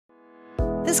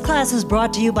This class is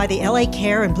brought to you by the LA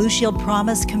Care and Blue Shield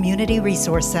Promise Community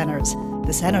Resource Centers.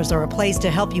 The centers are a place to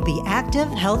help you be active,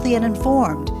 healthy, and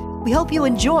informed. We hope you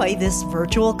enjoy this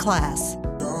virtual class.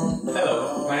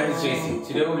 Hello, my name is JC.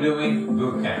 Today we'll be doing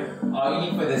boot camp. All you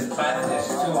need for this class is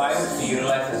 2 items to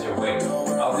utilize as your weight.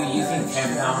 I'll be using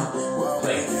 10-pound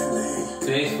plates.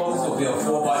 Today's focus will be a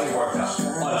full body workout.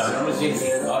 Hola, mi nombre es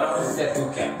JC. Ahora vamos a hacer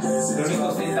boot camp. Lo único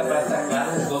que se necesita para esta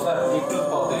clase es 2 artículos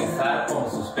para utilizar como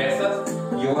sus pesas.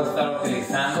 Yo voy a estar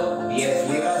utilizando 10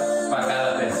 libras para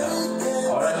cada pesa.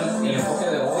 Ahora el enfoque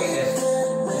de hoy es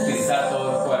utilizar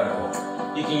todo el cuerpo.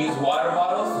 You can use water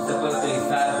bottles. Usted puede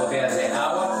utilizar botellas de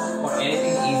agua or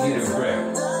anything easy to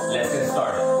grip. Let's get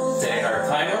started. Setting our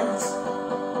timer.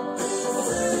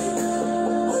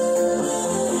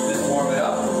 Let's warm it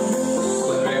up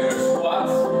with regular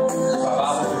squats. Para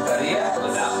abajo sentadilla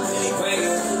without any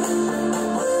weight.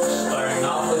 Starting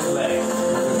off with legs.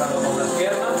 Empezando con las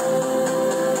piernas.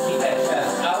 Keep that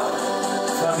chest out.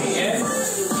 Tummy in.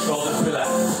 Shoulders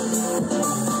relaxed.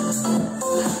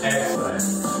 Excellent.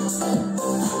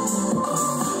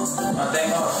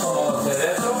 Manténganos cómodos hacia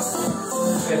adentro,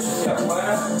 pecho hacia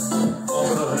afuera,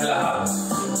 hombros relajados.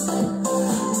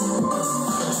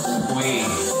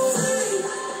 Squeeze.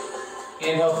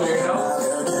 Inhale through your nose.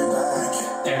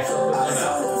 Exhale through the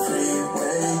mouth.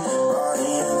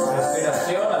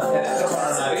 Respiración hacia adentro con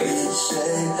la nariz,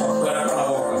 afuera con la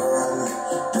boca.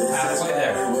 Halfway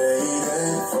there.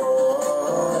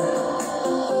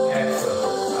 Exhale.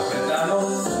 Apretando.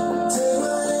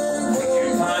 Take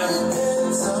your time.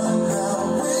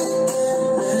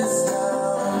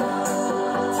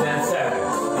 10 seconds.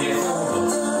 10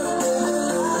 segundos.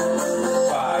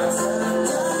 5,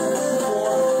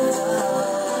 4,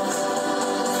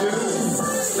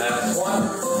 2, last one.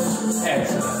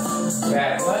 Excellent.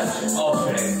 Back lunge,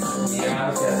 alternate.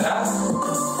 Llegando hacia atrás.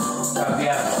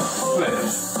 Cambiando.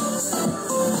 Switch.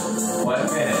 1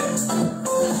 minute.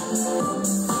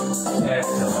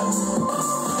 Excellent.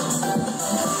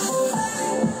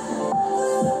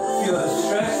 Feel the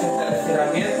stretch, sienta el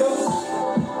estiramiento.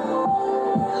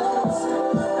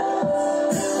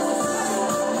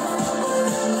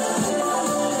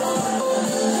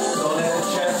 Don't let the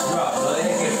chest drop. No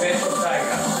deje que el pecho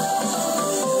caiga.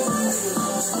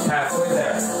 Halfway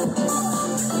there.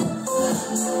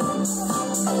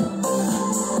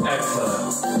 Excellent.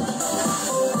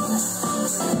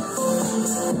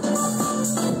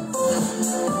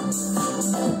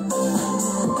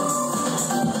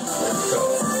 Let's go.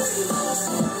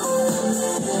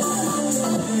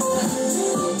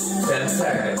 10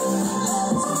 seconds.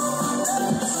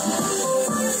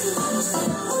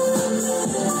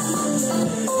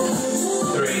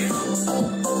 3,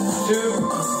 2,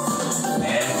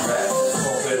 and rest.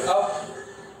 Open it up.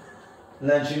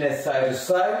 Lunging it side to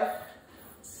side.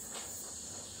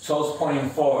 Toes pointing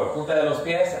forward. Punta de los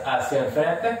pies hacia el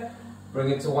frente. Bring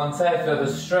it to one side. Feel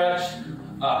the stretch.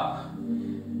 Up.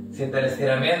 Sienta el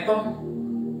estiramiento.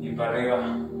 Y para arriba.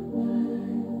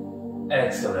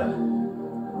 Excellent.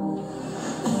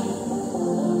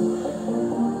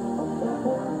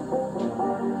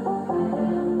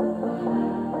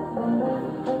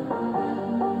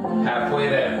 Halfway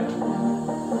there.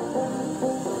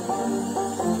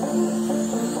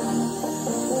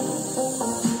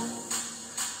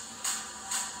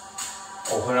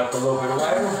 Open up a little bit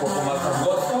wider, un poco más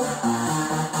angosto.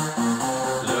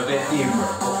 A little bit deeper, un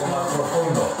poco más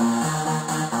profundo.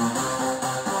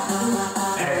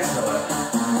 Excellent.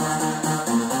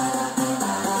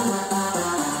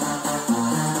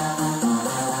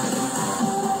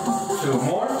 Two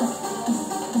more.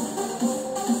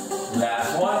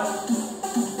 Last one.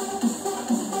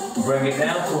 Bring it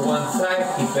down to one side,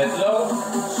 keep it low.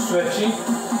 Switching.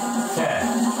 10,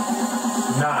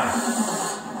 9,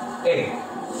 8,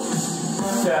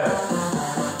 7,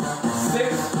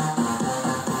 6,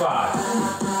 5,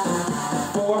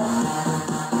 4,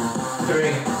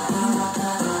 3,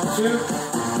 2,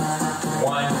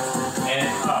 1, and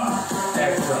up.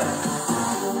 Excellent.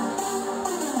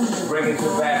 Bring it to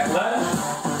back lunge.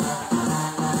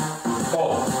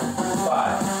 Hold.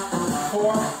 5,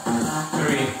 4,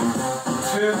 3,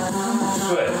 2,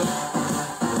 switch.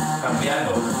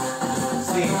 Cambiando.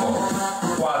 5,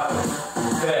 4,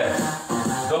 3,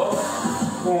 2,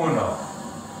 1.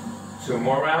 2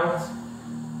 more rounds.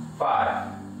 5,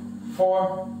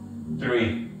 4,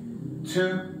 3,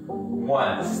 2,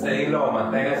 1. Stay low.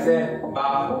 Manténgase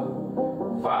bajo.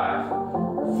 5,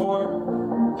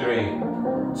 4, 3,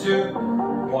 2,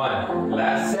 1.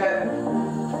 Last set.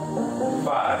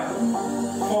 5,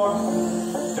 4,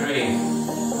 3,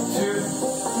 2,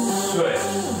 switch.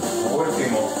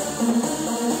 Último.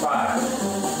 5,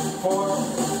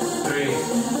 4,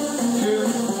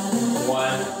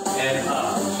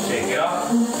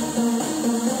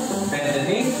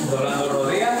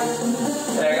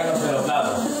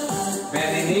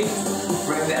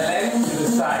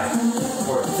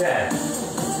 10,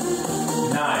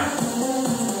 9,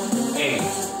 8,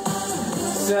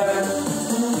 7,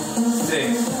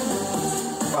 6,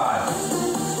 5,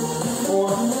 4,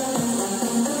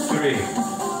 3,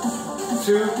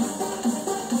 2,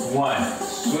 1.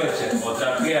 Switch it.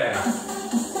 Otra pierna.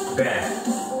 Bend.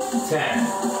 10,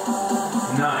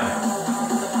 9,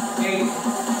 8,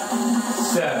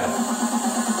 7,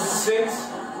 6,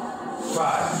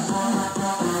 5,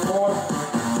 4,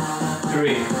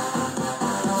 3,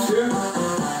 2,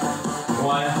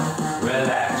 1.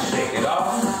 Relax. Shake it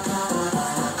off.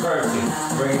 Perfect.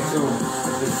 Bring it to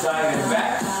the side and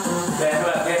back. Dejo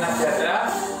la pierna hacia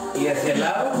atrás y hacia el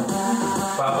lado.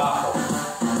 Para abajo.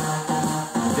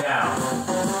 Down.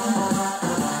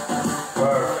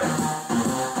 Perfect.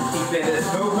 Keep in this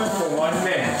movement for 1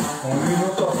 minute. Un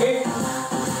minuto, okay?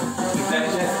 Keep that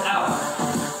chest out.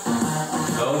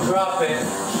 Don't drop it.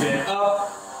 Chin up.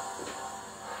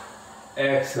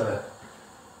 Excellent.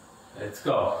 Let's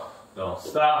go. Don't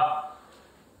stop.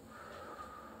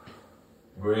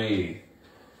 Breathe.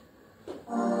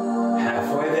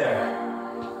 Halfway there.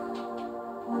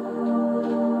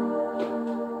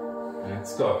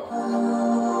 Let's go.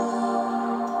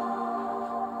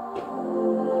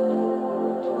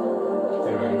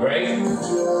 Doing great.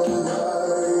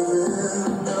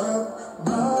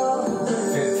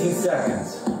 15 seconds.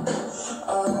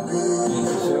 15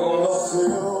 segundos.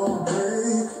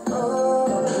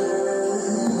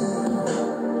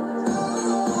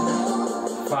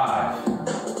 5,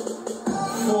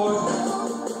 4,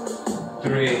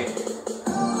 3,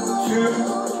 2,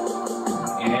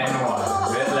 and 1.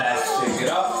 Relax, shake it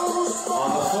up. On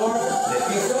the floor, de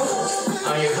piso,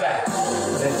 on your back.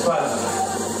 De espalda.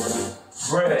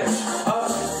 Bridge, up.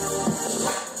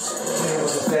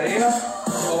 Sería,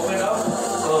 open up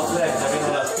those legs.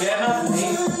 Abriendo las piernas,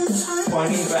 knees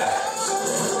pointing back.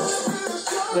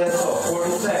 Let's go,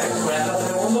 40 seconds. 40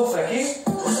 segundos aquí.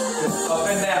 Just up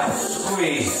and down,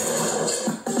 squeeze.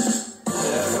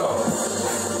 Let's go.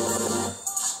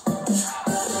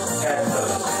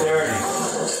 Excellent, 30.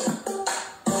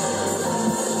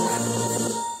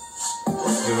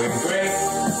 Doing great.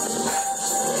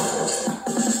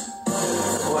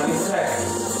 20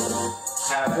 seconds.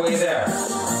 Halfway there.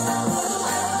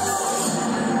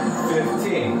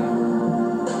 15.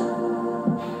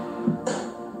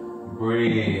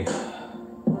 Breathe.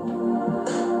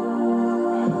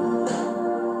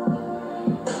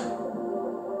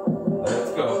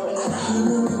 Let's go.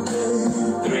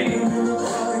 3,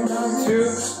 2,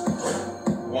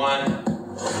 1.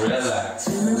 Relax.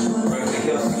 Bring the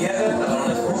heels together,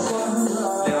 talones juntos.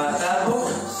 Levantando,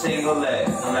 single leg,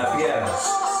 una pierna.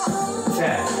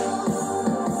 10,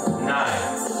 9,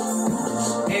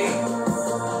 8,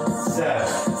 7,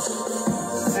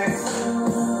 6,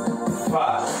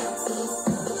 5,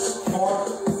 4,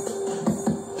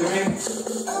 3,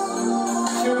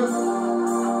 2,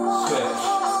 switch.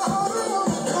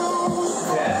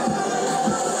 10,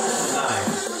 9,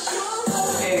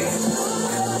 8,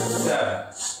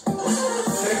 7,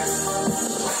 6,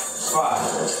 5,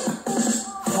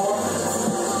 4,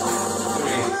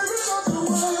 3,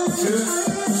 2,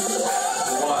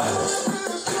 1.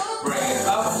 Bring it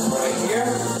up right here.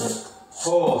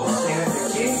 Hold. Mantienes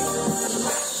aquí.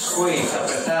 Squeeze,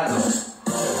 apretando.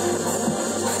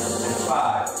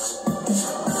 5,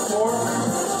 4,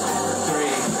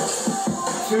 3,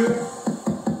 2,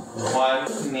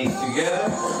 1. Knees together.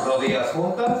 Rodillas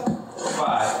juntas.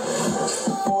 5,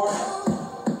 4,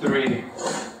 3,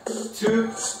 2.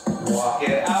 Walk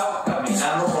it out.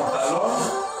 Caminando con talón.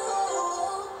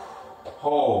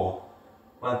 Hold.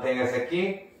 Manténgase aquí.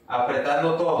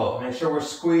 Apretando todo. Make sure we're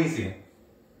squeezing.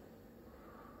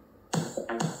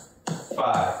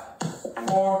 5,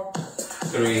 4,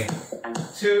 3,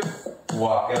 2.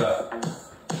 Walk it up.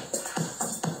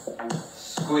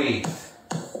 Squeeze.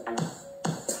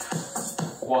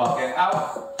 Walk it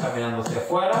out. Caminando hacia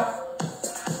afuera.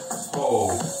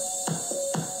 Hold.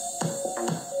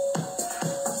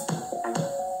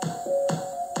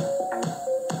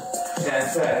 10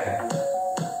 seconds.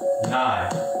 9,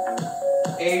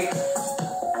 8,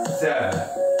 7,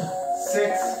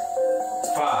 6,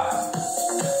 5,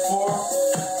 4,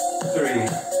 3,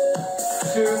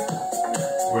 2.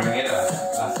 Bring it up.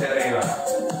 Hacia arriba.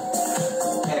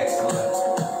 Excellent.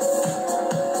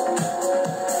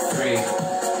 3,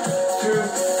 2,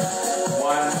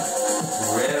 1.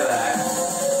 Relax.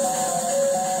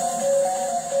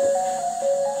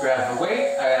 Grab the weight.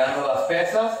 Agarrando las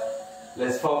pesas.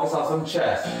 Let's focus on some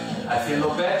chest.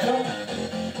 Haciendo pecho.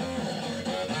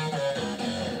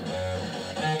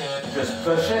 Just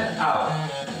push it out.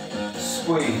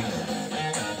 Squeeze.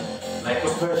 Like a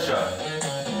push-up.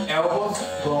 Elbows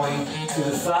going to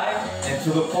the side and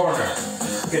to the corner.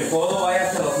 Que el codo vaya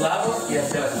hacia los lados y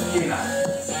hacia las esquinas.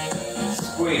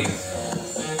 Squeeze.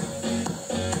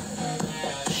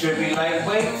 Should be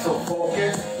lightweight, so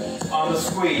focus on the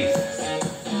squeeze.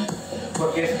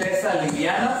 Porque es pesa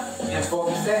liviana,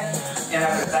 enfóquese en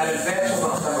apretar el pecho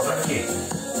cuando estamos aquí.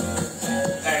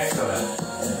 Excellent.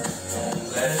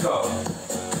 Let's go.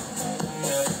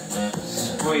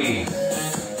 Squeeze.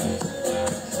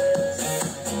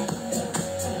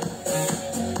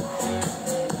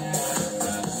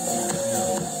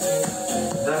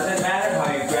 Doesn't matter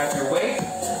how you grab your weight.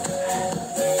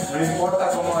 No importa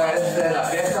cómo es de la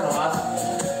pesa, nomás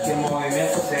que el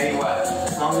movimiento sea igual.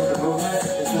 As long as the movement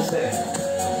is the same.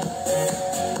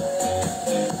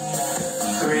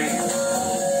 3,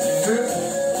 2,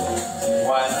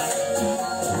 1.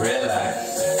 Relax.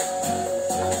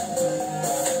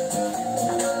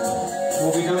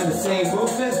 We'll be doing the same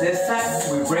movement. This time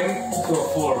we bring to a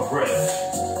floor bridge.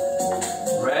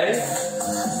 Ready?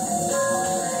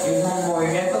 Mismo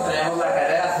movimiento, tenemos la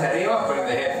cadera hacia arriba, bring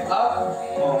the hips up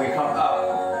when we come up.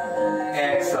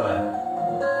 Excellent.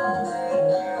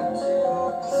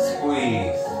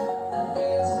 Squeeze.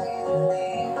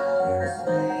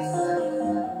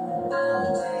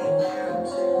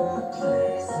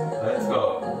 Let's go.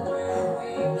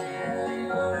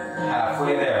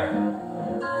 Halfway there.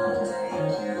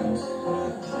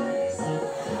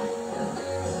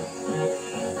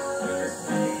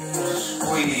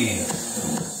 Squeeze.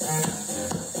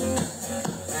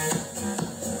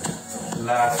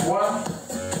 Last one.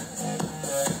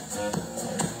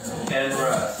 And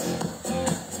rest.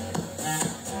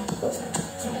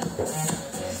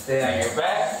 Stay on your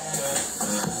back.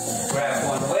 Grab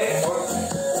one leg or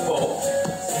both.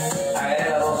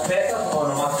 Agarra dos pesas o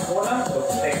nomás una, lo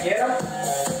que usted quiera.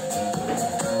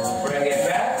 Bring it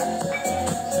back.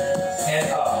 And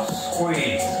up.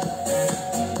 Squeeze.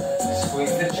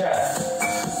 Squeeze the chest.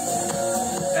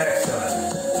 Excellent.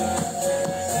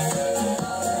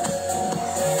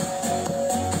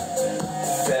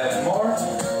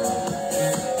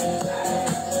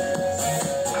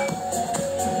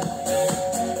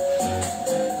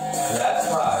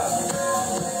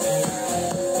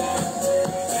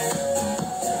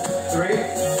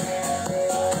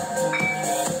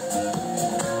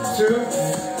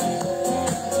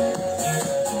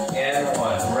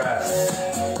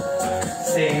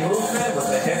 Same movement with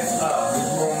the hips up.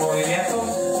 Mismo movimiento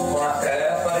con las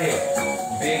caderas para arriba.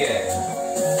 Big it.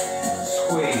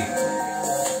 Squeeze.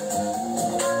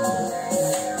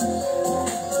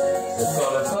 Let's go,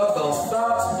 let's go. Don't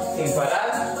stop. Sin parar.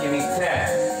 Give me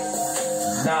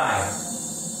 10, 9,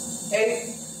 8,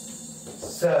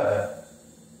 7,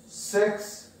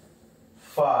 6,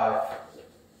 5,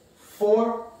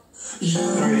 4, 3,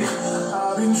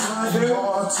 2,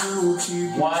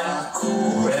 1,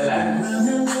 relax.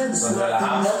 Nos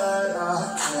relajamos.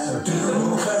 Repeat the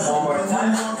movement one more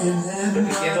time.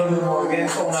 Repitiendo el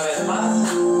movimiento una vez más.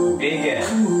 Begin.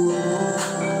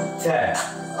 10,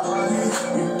 9,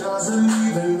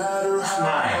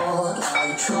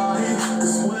 8,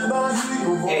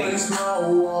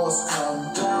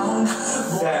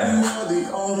 7,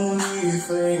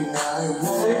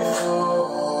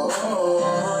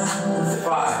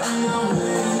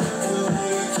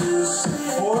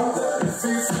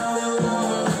 6, 5, 4,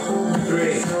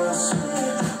 3, 2,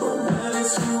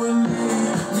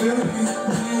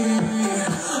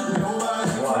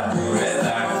 1.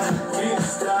 Relax.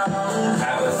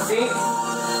 Have a seat.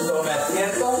 Tome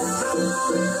asiento.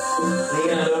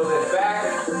 Lean a little bit back.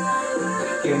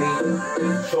 Give me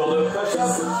shoulder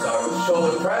push-up. Sorry,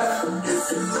 shoulder press.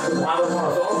 Empujando con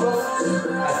los hombros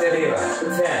hacia arriba.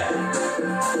 10,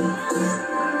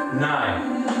 9,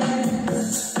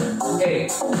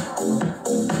 8,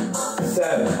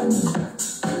 7,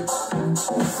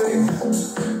 6,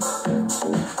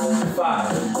 5,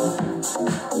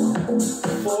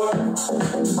 4,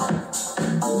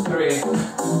 3,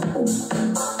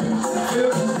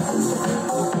 2,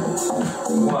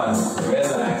 1.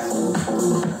 Relax.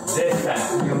 This time,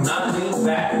 do not lean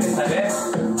back. Esta vez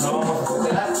no vamos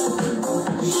a hacer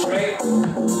straight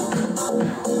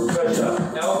push up.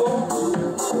 Elbow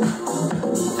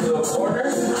to the corner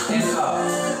and up.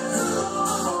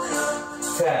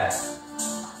 10.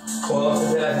 Codos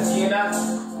hacia las esquinas.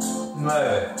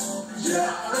 9,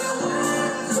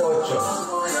 8,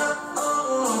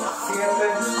 7,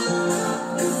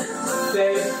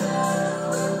 6,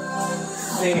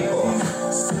 5,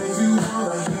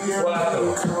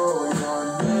 4,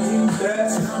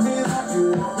 3,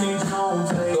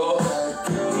 2,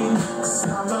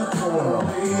 1.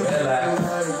 Relax.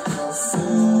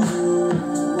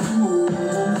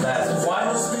 Last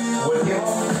one.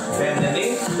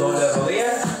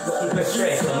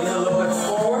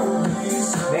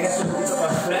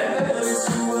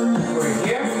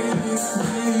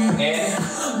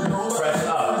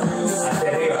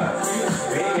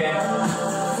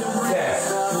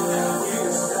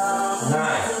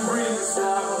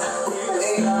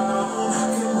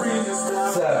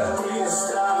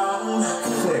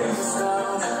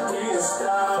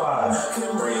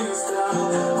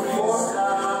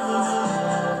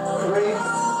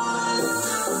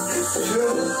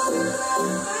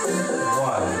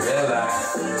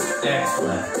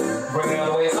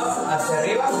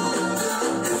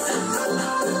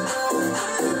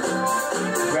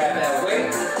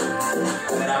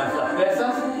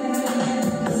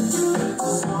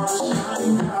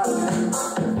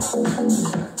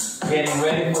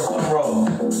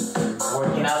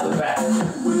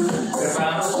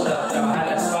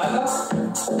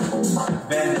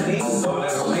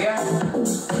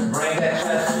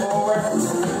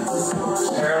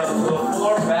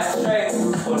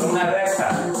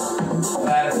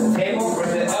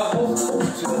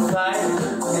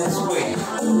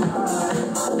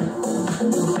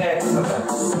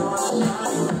 fuerza.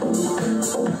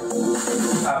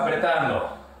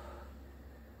 Apretando.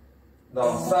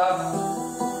 Don't stop.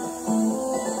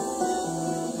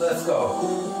 Let's go.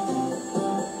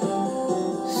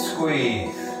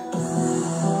 Squeeze.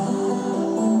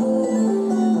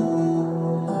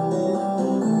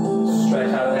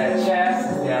 Stretch out that chest,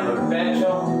 estirando el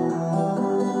pecho.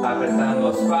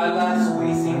 Apretando espalda,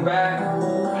 squeezing back.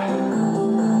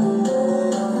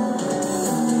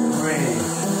 Breathe.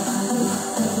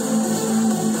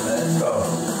 Let's go.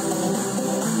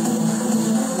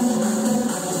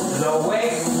 Low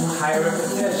weight, high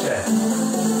repetition.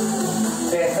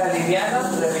 Pesa liviana,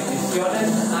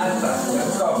 repeticiones altas.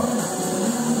 Let's go.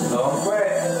 Don't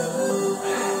quit.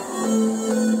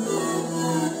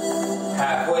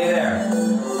 Halfway there.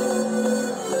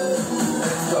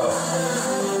 Let's go.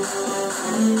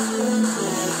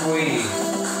 Squeeze.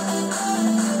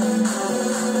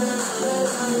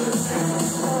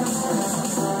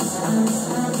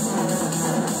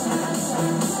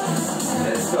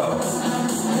 Let's go.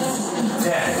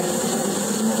 10,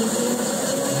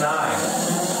 9,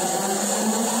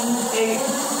 8,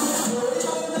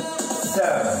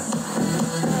 7,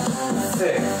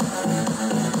 6,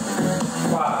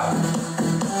 5,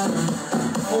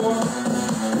 4,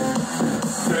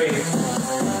 3,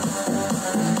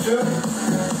 2,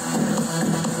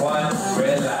 1.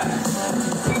 Relax.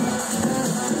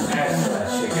 Excellent.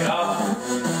 Shake it off.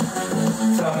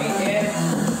 Tummy in.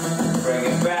 Bring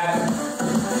it back.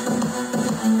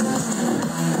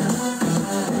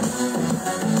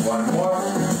 One more.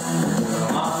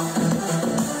 Come on.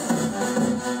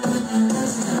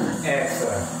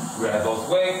 Excellent. Grab those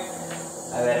weights.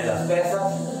 Agarre las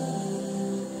pesas.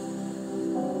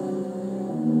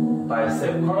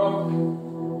 Bicep curl.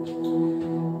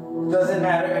 Doesn't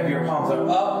matter if your palms are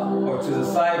up or to the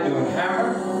side doing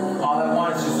hammer. All I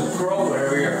want is just to curl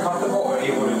whatever you're comfortable or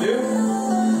able to do.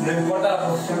 No importa la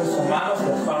posición de sus manos,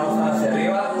 las palmas están hacia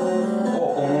arriba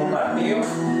o como un martillo.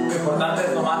 Lo importante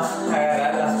es nomás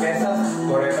agarrar las pesas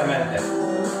correctamente.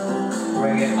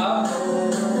 Bring it up.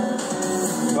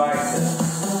 Bicep.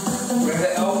 Bring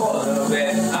the elbow a little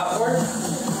bit upward.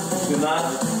 Do not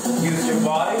use your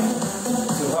body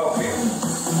to help you.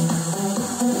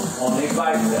 Only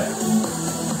bicep.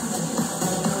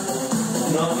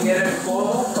 No tiene el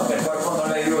codo porque el cuerpo no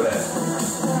le ayude.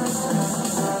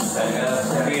 Salga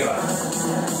hacia arriba.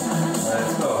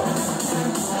 Let's go.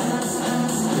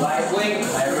 Lightweight,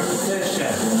 high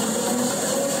repetition.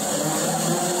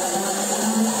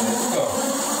 Let's go.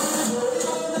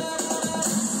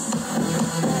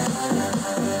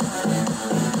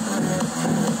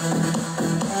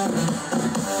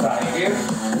 Side view.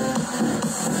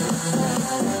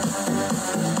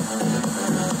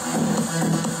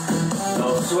 No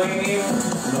swinging,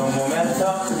 no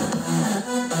momentum.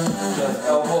 Just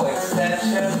elbow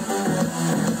extension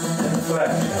and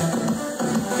flexion.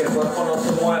 Que el cuerpo no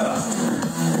se mueva.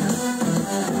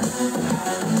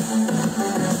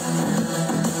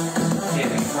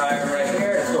 Getting tired right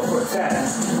here. Let's go for 10,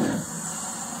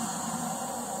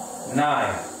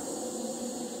 9,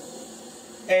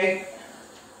 8,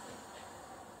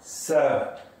 7,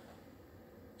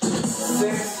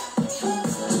 6,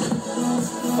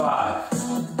 5,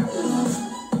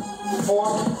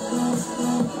 4,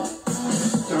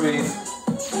 3,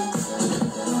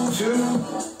 2,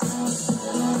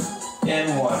 and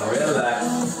 1. Relax.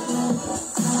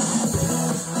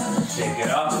 Shake it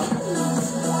up.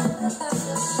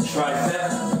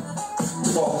 Tricep.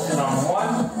 Focusing on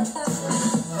one.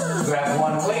 Grab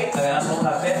one weight. Agarrando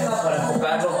una pesa para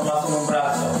enfocarlo nomás en un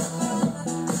brazo.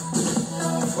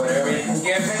 Whatever you can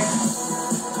give me.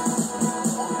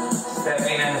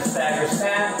 Stepping in a stagger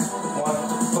stand. One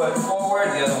foot forward,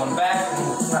 the other one back.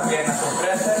 Una pierna con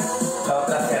frente, la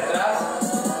otra hacia atrás.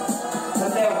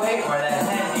 Put that weight or that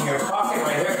hand in your pocket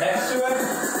right here next to it.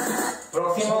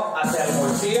 Próximo hacia el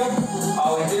bolsillo.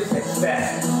 All we do is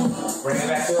extend. Bring it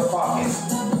back to the pocket.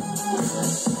 It's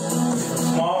a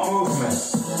small movement.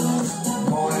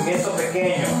 Movimiento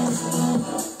pequeño.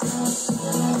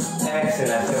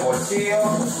 Excelente. Hacia el bolsillo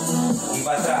y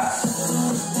para atrás.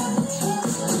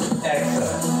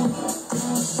 Excellent.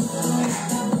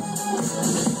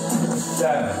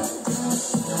 7,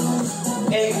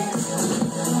 8,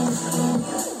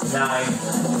 9,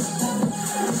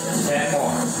 10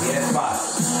 more. 10 más.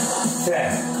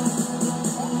 10,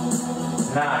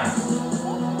 9,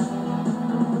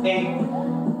 8,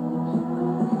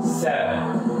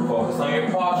 7. Focus on your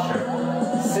posture.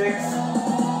 6,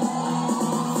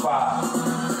 5,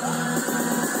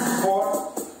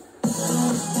 4,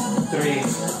 3,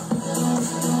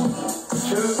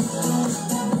 2,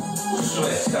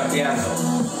 switch, cambiando.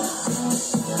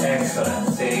 Excellent.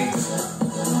 See?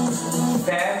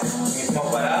 Stand, mismo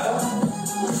parado.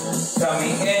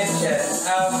 Tummy in, chest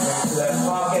out, into that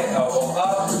pocket, elbow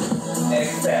up,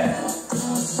 extend.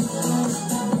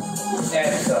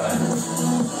 Excellent.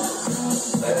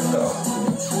 Let's go.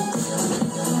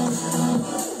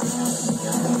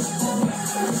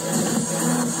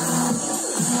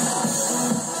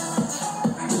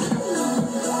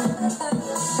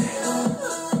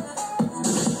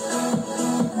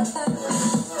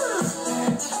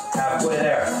 Halfway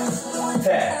there.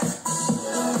 10,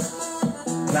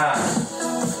 9,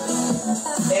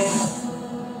 8,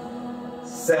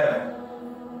 7,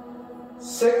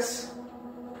 6,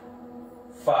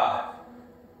 5,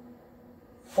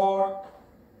 4,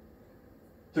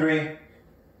 3,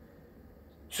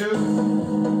 2,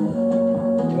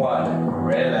 1.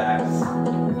 Relax.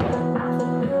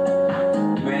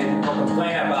 Many people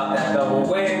complain about that double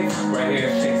wave. Right here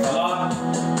it shakes a lot.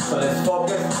 So let's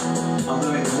focus on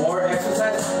doing more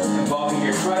exercise involving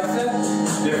your triceps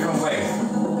different ways.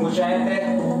 Mucha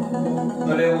gente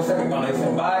no le gusta que cuando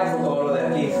dicen bye, todo lo de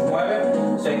aquí se mueve.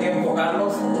 So hay que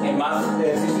enfocarnos en más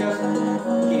ejercicios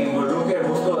que involucre el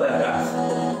músculo de atrás.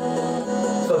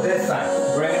 So this time,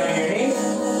 bring it on your knees.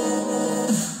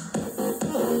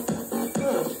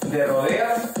 De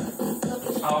rodillas.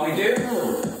 All we do,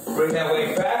 bring that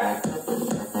weight back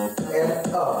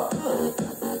and up.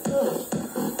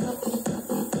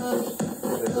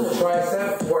 It's a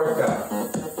tricep workout.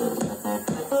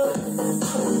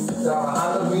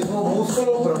 Trabajando el mismo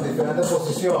músculo pero en diferente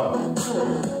posición.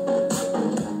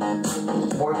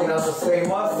 Working out the same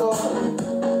muscle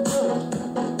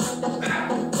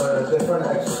but a different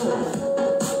exercise.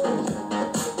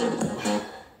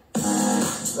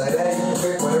 Like that you can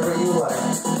pick whatever you like.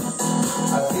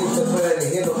 Así usted puede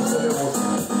elegir lo que se le gusta.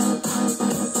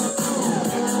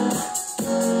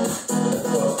 Let's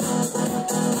go.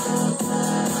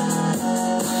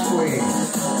 Squeeze.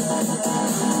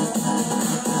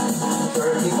 Try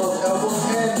to keep those elbows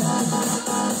in.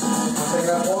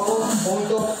 Mantenga todos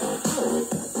juntos.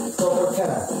 Go for 10,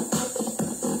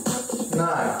 9,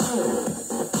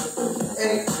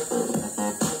 8,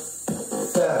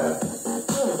 7,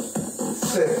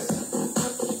 6,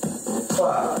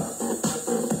 5,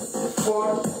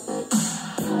 4,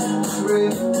 3,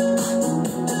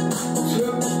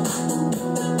 2,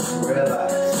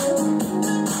 relax.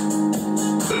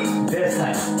 This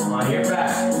time, on your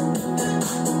back.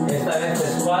 Esta vez de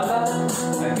espalda,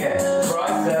 again,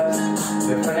 triceps,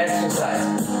 different exercise.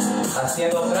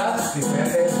 Haciendo atrás,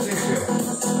 diferente ejercicio.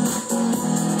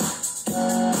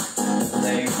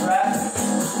 Laying flat.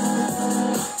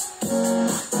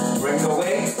 Bring the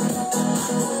weight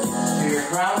to your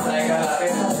crown. Traiga la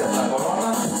pesa hacia la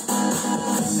corona.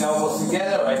 Elbows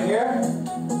together right here.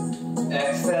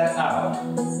 Extend out.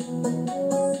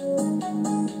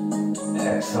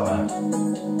 Excellent.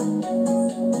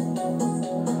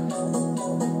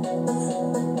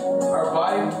 Our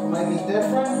body might be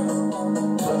different,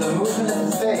 but the movement is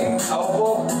the same.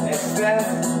 Elbow, extend,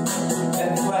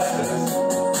 and flexes.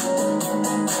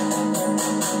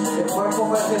 El cuerpo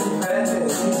puede ser diferente, el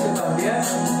ejercicio también,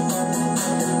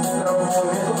 pero el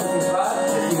movimiento principal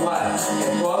es igual.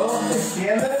 El codo se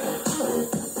extiende.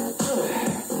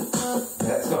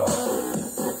 Let's go.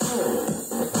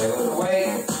 Play with the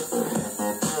weight.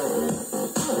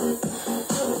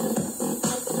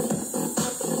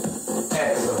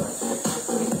 Excellent.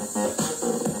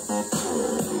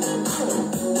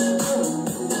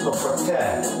 Go for 10,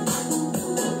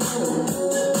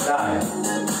 9,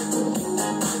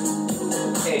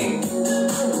 8,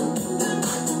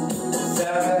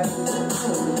 7,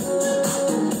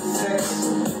 6,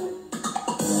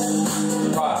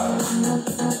 5,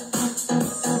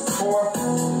 4,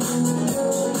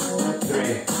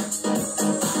 3,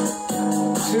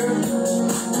 2,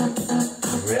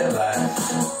 relax.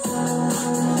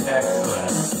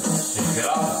 Excellent. Shake it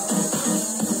off.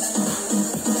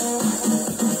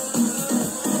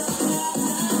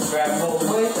 Grab both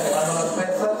weights, agarrando las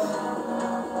pesas.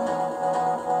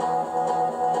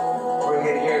 Bring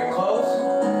it here close.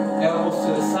 Elbows to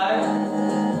the side.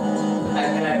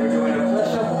 Acting like we're doing a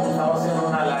push-up. Estamos haciendo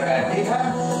una lagartija.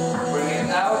 Bring it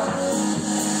out.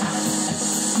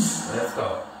 Let's go.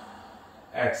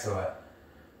 Excellent.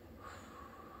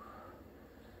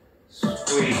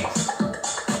 Squeeze.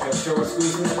 Make sure we're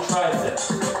squeezing the triceps.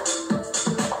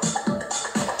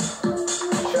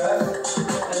 Chest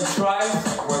and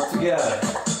triceps work together.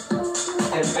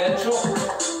 El pecho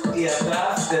y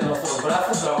atrás de nuestros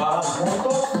brazos trabajan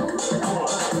juntos.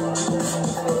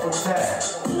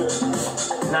 10,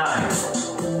 9,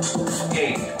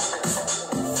 8,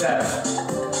 7,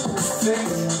 6,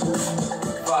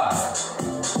 5,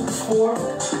 4,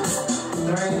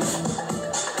 3,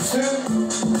 2,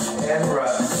 and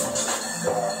rest.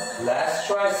 Last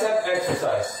tricep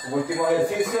exercise. Último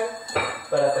ejercicio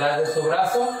para atrás de su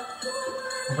brazo.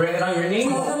 Bring it on your knee.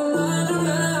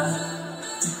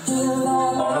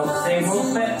 Almost the same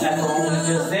movement as the one we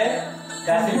just did.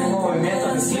 Casi el mismo movimiento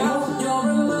que hicimos.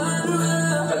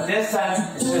 But this time,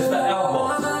 it's just the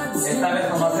elbow. Esta vez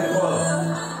nomás el codo.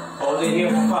 Hold it here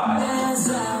for 5,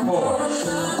 4,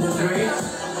 3,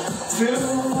 2,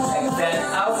 extend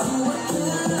out,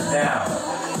 down,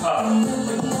 up,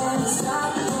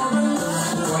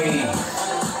 squeeze.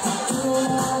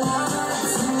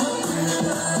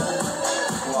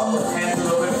 Walk those hands a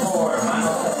little bit forward,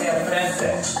 manos hacia el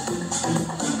frente.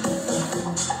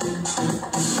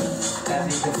 As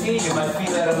you can see, you might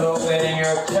feel that a little bit in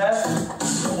your chest,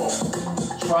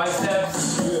 triceps.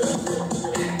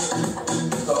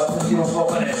 Lo vas a sentir un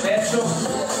poco en el pecho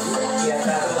y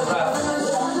atrás de los brazos.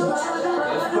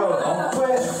 Let's go, don't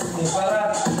quit, sin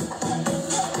parar.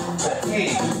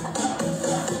 Fatigue.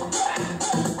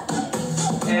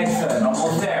 Excellent,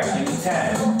 almost there. Give me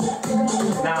 10,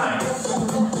 9,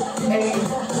 8,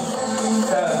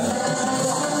 7,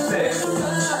 6,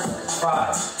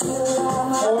 5,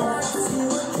 4,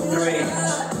 3,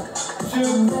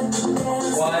 2,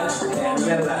 1, and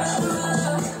relax.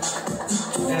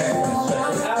 There,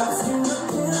 stretch it out.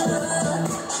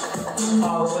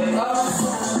 All the way up.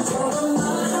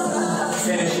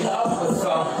 Finish it up with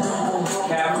some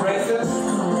calf raises.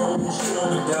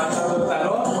 Levanta el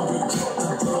talón.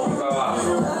 Y va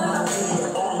abajo.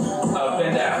 Up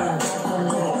and down.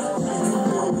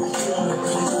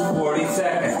 40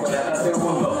 seconds. 40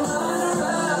 segundos.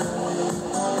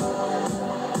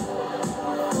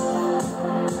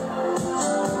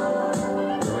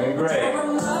 Doing great.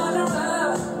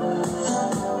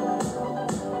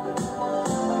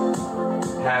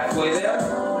 Halfway there.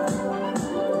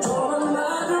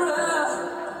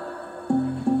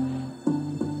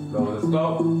 Let's go.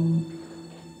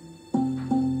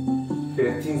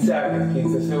 15 seconds,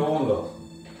 15 segundos.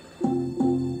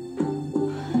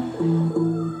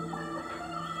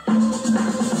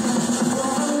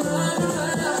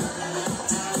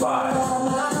 5,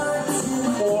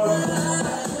 4,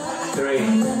 3,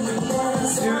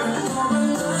 2,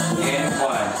 and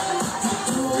 1.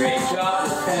 Great job.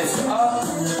 Let's finish up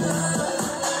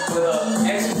with an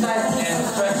exercise and a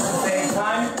stretch at the same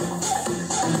time.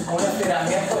 Un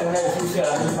estiramiento y un ejercicio a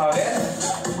la misma vez.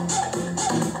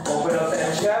 Open up the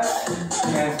chest,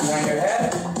 hands behind your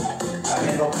head.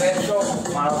 Abriendo pecho,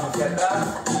 manos hacia atrás.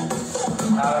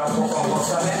 Abra un poco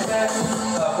angostamente,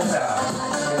 up and down.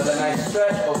 Give it a nice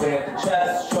stretch, open up the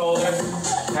chest, shoulders,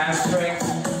 hamstrings,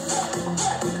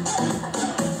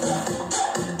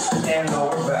 and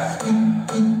lower back.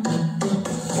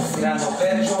 Estirando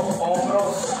pecho,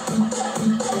 hombros,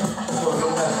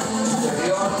 columna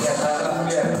inferior y atrás de las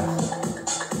piernas.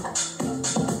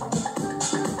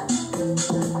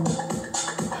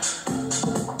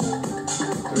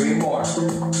 Three more.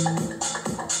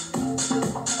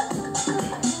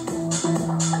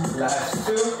 Last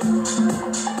 2.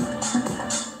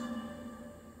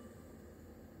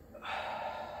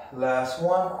 Last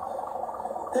 1.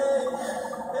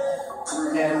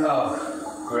 And up.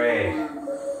 Great.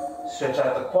 Stretch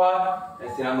out the quad.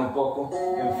 Estirando un poco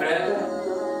enfrente.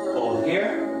 Hold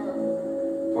here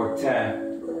for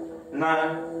 10,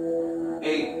 9,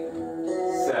 8,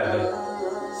 7,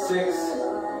 6,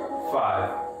 5,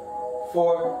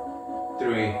 4,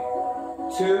 3,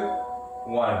 2,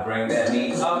 1. Bring that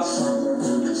knee up.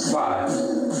 5,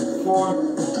 4,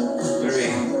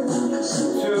 3,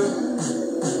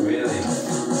 2, release.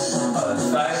 Other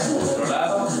side, otro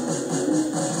lado.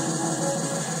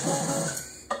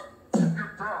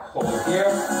 Hold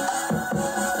here.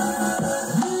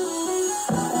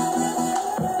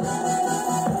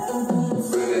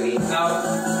 Bring the knees out.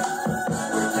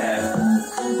 For 10,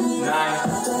 9,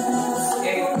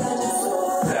 8,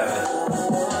 7,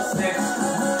 6,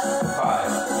 5,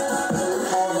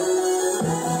 4,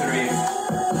 3,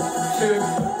 2,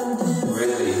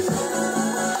 release.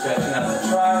 Stretching out the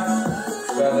tri.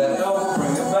 Grab that elbow,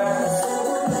 bring it back.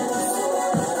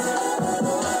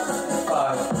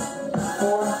 5,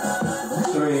 4,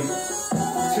 3,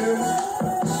 2,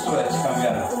 switch,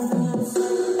 cambiando.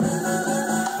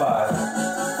 5,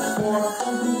 4,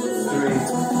 3,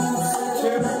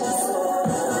 2,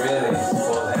 release.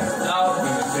 Pull hands out,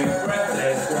 give it 3 breaths,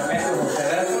 estiramiento hacia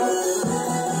adentro,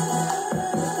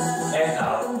 and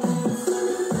out.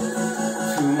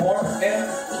 2 more, in,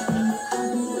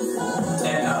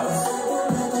 and out.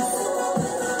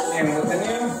 In with the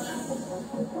new,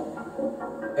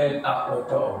 and out with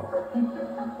the old.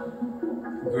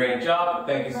 great job.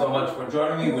 Thank you so much for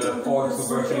joining me. We look forward to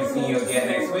virtually seeing you again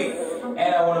next week and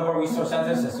at one of our resource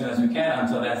centers as soon as we can.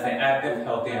 Until then, stay active,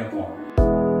 healthy, and informed.